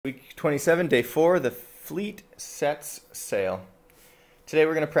W27D4, the fleet sets sail. Today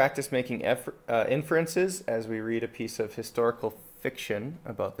we're going to practice making inferences as we read a piece of historical fiction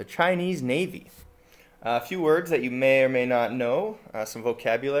about the Chinese Navy. A few words that you may or may not know, some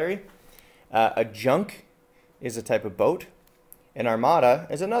vocabulary. A junk is a type of boat. An armada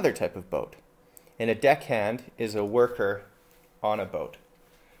is another type of boat. And a deckhand is a worker on a boat.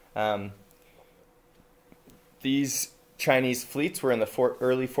 These Chinese fleets were in the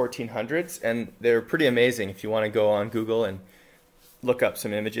early 1400s, and they're pretty amazing. If you want to go on Google and look up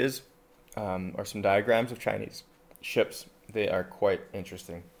some images or some diagrams of Chinese ships, they are quite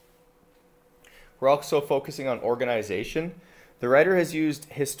interesting. We're also focusing on organization. The writer has used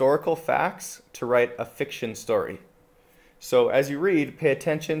historical facts to write a fiction story. So as you read, pay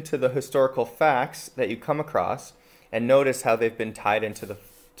attention to the historical facts that you come across and notice how they've been tied into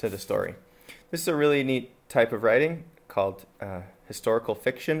the story. This is a really neat type of writing called historical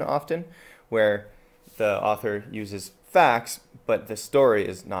fiction often, where the author uses facts, but the story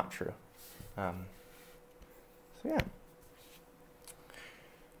is not true. So yeah.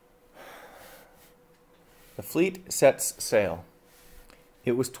 The fleet sets sail.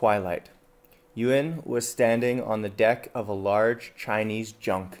 It was twilight. Yuan was standing on the deck of a large Chinese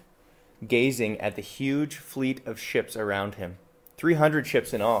junk, gazing at the huge fleet of ships around him. 300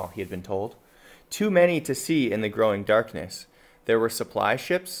 ships in all, he had been told. Too many to see in the growing darkness. There were supply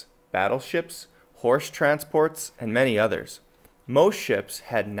ships, battleships, horse transports, and many others. Most ships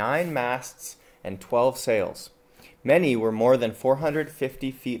had 9 masts and 12 sails. Many were more than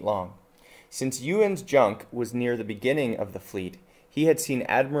 450 feet long. Since Yuan's junk was near the beginning of the fleet, he had seen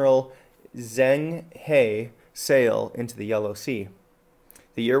Admiral Zheng He sail into the Yellow Sea.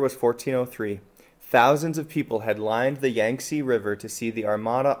 The year was 1403. Thousands of people had lined the Yangtze River to see the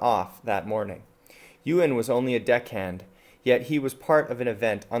armada off that morning. Yuan was only a deckhand, yet he was part of an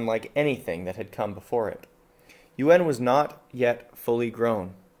event unlike anything that had come before it. Yuan was not yet fully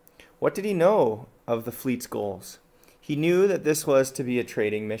grown. What did he know of the fleet's goals? He knew that this was to be a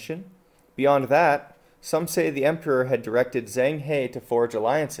trading mission. Beyond that, some say the emperor had directed Zheng He to forge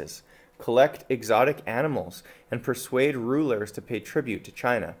alliances, collect exotic animals, and persuade rulers to pay tribute to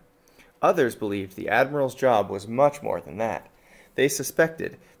China. Others believed the admiral's job was much more than that. They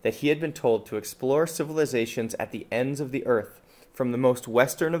suspected that he had been told to explore civilizations at the ends of the earth, from the most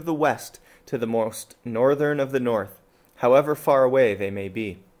western of the west to the most northern of the north, however far away they may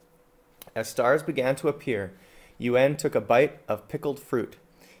be. As stars began to appear, Yuan took a bite of pickled fruit.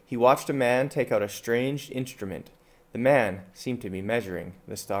 He watched a man take out a strange instrument. The man seemed to be measuring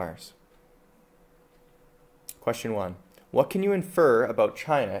the stars. Question 1. What can you infer about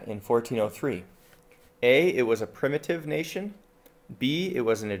China in 1403? A. It was a primitive nation. B. It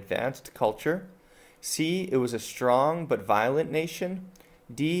was an advanced culture. C. It was a strong but violent nation.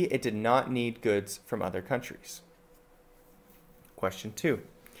 D. It did not need goods from other countries. Question 2.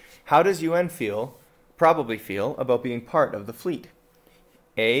 How does Yuan probably feel about being part of the fleet?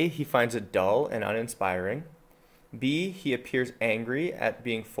 A. He finds it dull and uninspiring. B. He appears angry at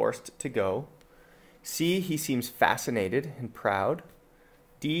being forced to go. C. He seems fascinated and proud.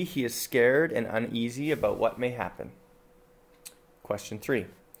 D. He is scared and uneasy about what may happen. Question 3.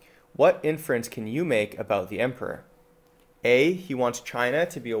 What inference can you make about the emperor? A. He wants China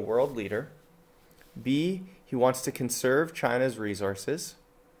to be a world leader. B. He wants to conserve China's resources.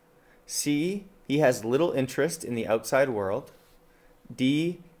 C. He has little interest in the outside world.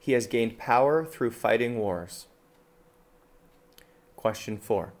 D. He has gained power through fighting wars. Question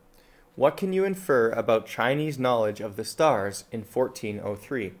 4. What can you infer about Chinese knowledge of the stars in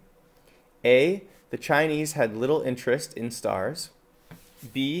 1403? A. The Chinese had little interest in stars.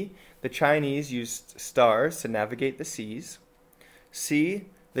 B. The Chinese used stars to navigate the seas. C.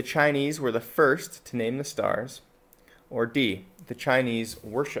 The Chinese were the first to name the stars. Or D. The Chinese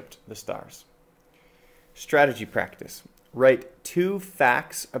worshipped the stars. Strategy practice. Write 2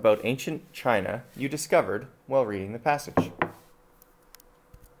 facts about ancient China you discovered while reading the passage.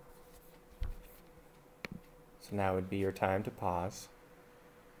 So now would be your time to pause,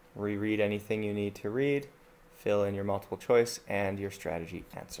 reread anything you need to read, fill in your multiple choice and your strategy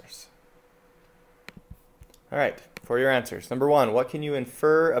answers. All right, for your answers. Number 1, what can you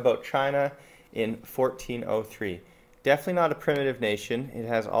infer about China in 1403? Definitely not a primitive nation. It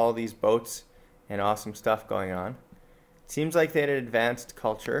has all these boats and awesome stuff going on. It seems like they had an advanced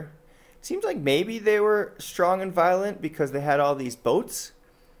culture. It seems like maybe they were strong and violent because they had all these boats.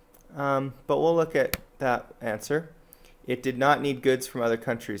 But we'll look at that answer. It did not need goods from other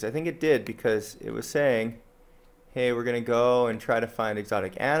countries. I think it did because it was saying, hey, we're going to go and try to find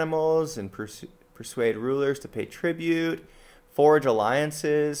exotic animals and persuade rulers to pay tribute, forge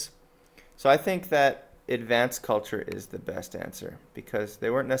alliances. So I think that advanced culture is the best answer because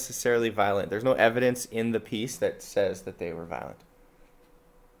they weren't necessarily violent. There's no evidence in the piece that says that they were violent.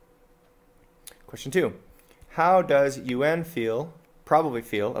 Question 2. How does Yuan probably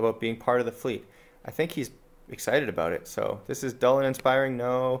feel about being part of the fleet? I think he's excited about it. So this is dull and inspiring,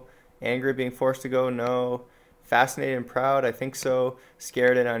 no. Angry being forced to go, no. Fascinated and proud, I think so.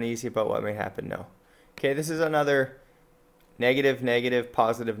 Scared and uneasy about what may happen, no. Okay, this is another negative, negative,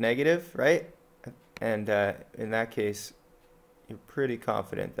 positive, negative, right? And in that case, you're pretty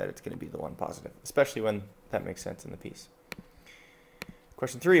confident that it's going to be the one positive, especially when that makes sense in the piece.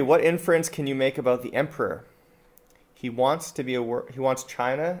 Question 3, what inference can you make about the emperor? He wants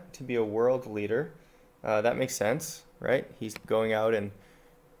China to be a world leader. That makes sense, right? He's going out and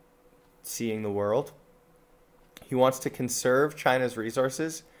seeing the world. He wants to conserve China's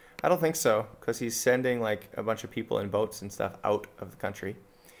resources. I don't think so, because he's sending like a bunch of people in boats and stuff out of the country.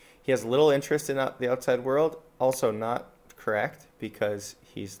 He has little interest in the outside world. Also not correct, because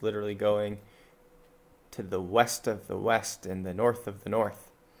he's literally going to the west of the west and the north of the north.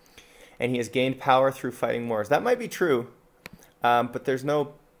 And he has gained power through fighting wars. That might be true, but there's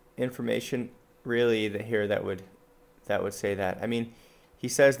no information really that would say that. I mean, he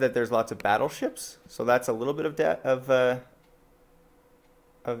says that there's lots of battleships, so that's a little bit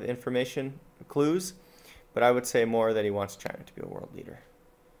of information clues, but I would say more that he wants China to be a world leader.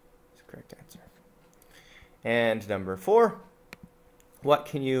 That's the correct answer. And number 4, what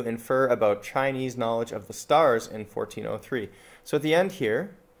can you infer about Chinese knowledge of the stars in 1403? So at the end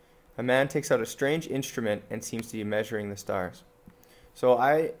here, a man takes out a strange instrument and seems to be measuring the stars. So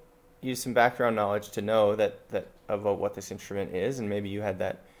I use some background knowledge to know that about what this instrument is, and maybe you had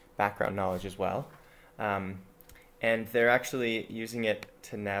that background knowledge as well. And they're actually using it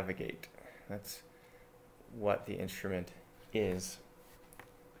to navigate. That's what the instrument is.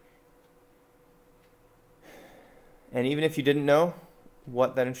 And even if you didn't know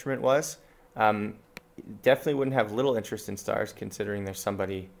what that instrument was, definitely wouldn't have little interest in stars, considering there's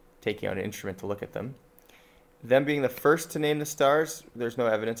somebody taking out an instrument to look at them. Them being the first to name the stars, there's no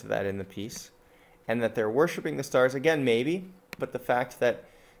evidence of that in the piece. And that they're worshiping the stars, again, maybe, but the fact that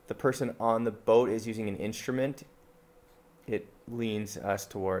the person on the boat is using an instrument, it leans us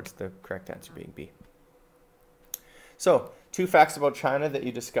towards the correct answer being B. So, 2 facts about China that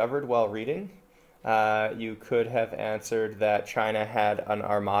you discovered while reading. You could have answered that China had an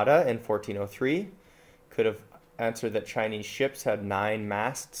armada in 1403. Could have answered that Chinese ships had 9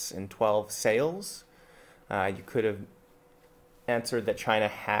 masts and 12 sails. You could have answered that China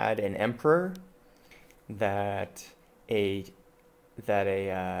had an emperor, that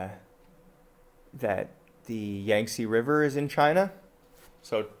the Yangtze River is in China.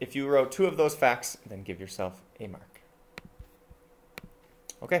 So if you wrote 2 of those facts, then give yourself a mark.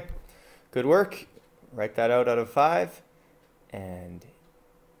 Okay, good work. Write that out of 5 and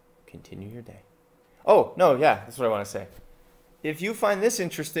continue your day. Oh, no, yeah, that's what I want to say. If you find this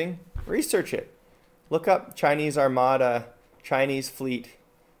interesting, research it. Look up Chinese armada, Chinese fleet,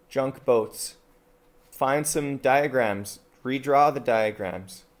 junk boats. Find some diagrams. Redraw the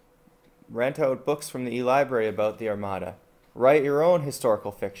diagrams. Rent out books from the e-library about the armada. Write your own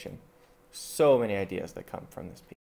historical fiction. So many ideas that come from this piece.